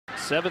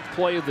Seventh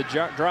play of the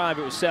drive,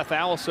 it was Seth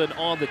Allison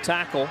on the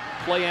tackle.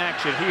 Play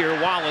action here.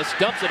 Wallace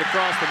dumps it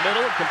across the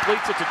middle and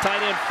completes it to tight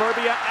end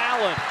Furbia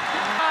Allen.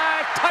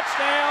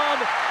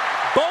 Touchdown,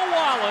 Bo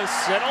Wallace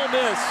at Ole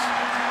Miss.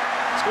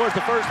 Scores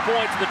the first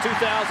points of the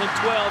 2012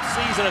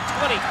 season, a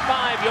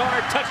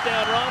 25-yard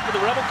touchdown run for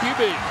the Rebel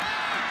QB.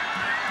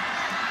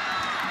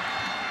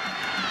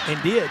 And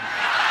did.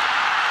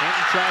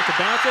 Canton tries to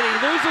bounce it. He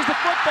loses the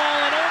football,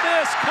 and Ole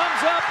Miss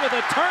comes up with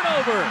a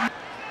turnover.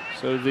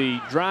 So the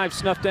drive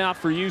snuffed out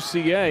for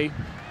UCA.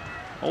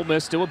 Ole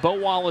Miss still with Bo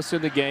Wallace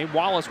in the game.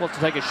 Wallace wants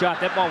to take a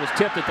shot. That ball was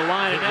tipped at the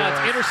line, and now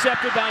it's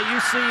intercepted by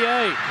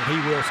UCA. And he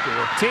will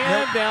score.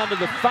 10 down to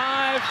the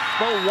 5.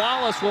 Bo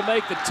Wallace will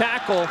make the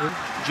tackle.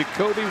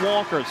 Jacoby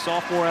Walker,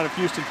 sophomore out of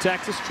Houston,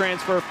 Texas,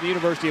 transfer from the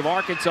University of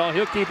Arkansas.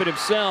 He'll keep it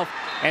himself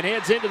and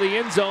heads into the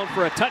end zone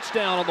for a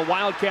touchdown on the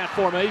Wildcat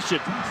formation.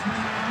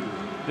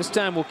 This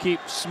time we'll keep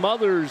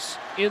Smothers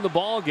in the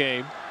ball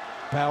game.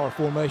 Power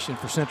formation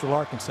for Central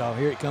Arkansas.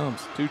 Here it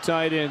comes. Two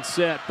tight end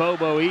set.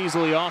 Bobo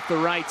easily off the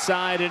right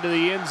side into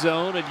the end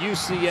zone, and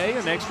UCA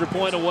an extra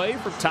point away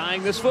from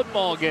tying this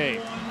football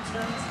game.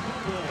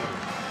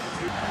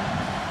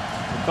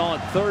 We'll call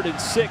it 3rd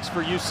and 6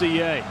 for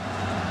UCA.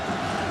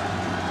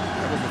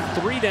 That was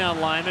a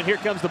 3-down lineman. Here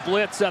comes the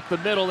blitz up the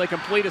middle. They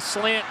complete a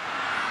slant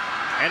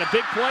and a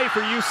big play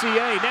for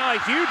UCA. Now a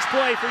huge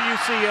play for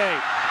UCA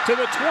to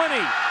the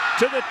 20,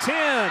 to the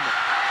 10.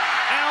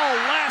 Al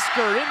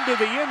Lasker into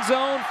the end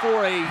zone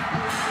for a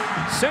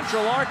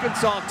Central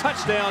Arkansas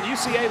touchdown.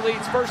 UCA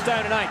leads first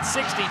down tonight,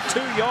 62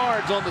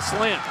 yards on the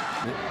slant.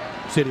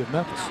 City of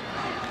Memphis.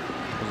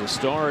 As a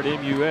star at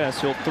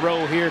MUS, he'll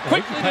throw here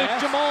quickly to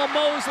Jamal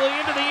Mosley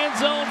into the end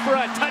zone for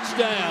a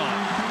touchdown.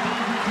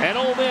 And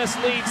Ole Miss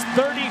leads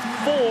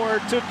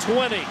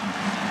 34-20.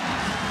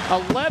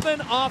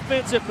 11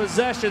 offensive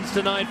possessions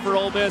tonight for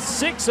Ole Miss.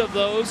 6 of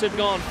those have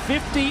gone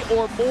 50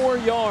 or more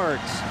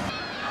yards.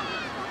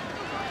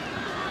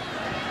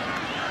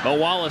 Bo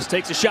Wallace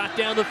takes a shot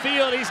down the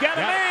field. He's got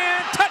a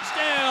man.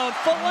 Touchdown,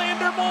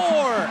 Philander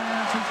Moore.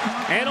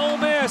 And Ole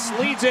Miss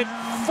leads it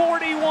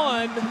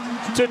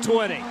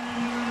 41-20.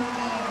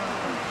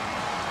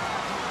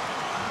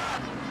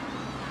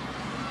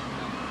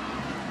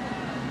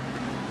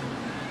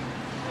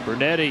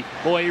 Brunetti,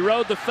 boy, he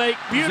rode the fake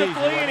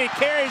beautifully, and he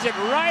carries it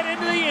right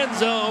into the end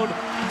zone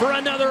for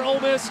another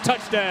Ole Miss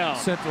touchdown.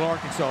 Central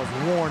Arkansas is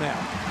worn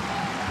out.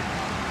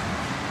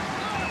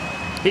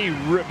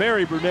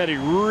 Barry Brunetti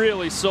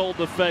really sold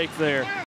the fake there.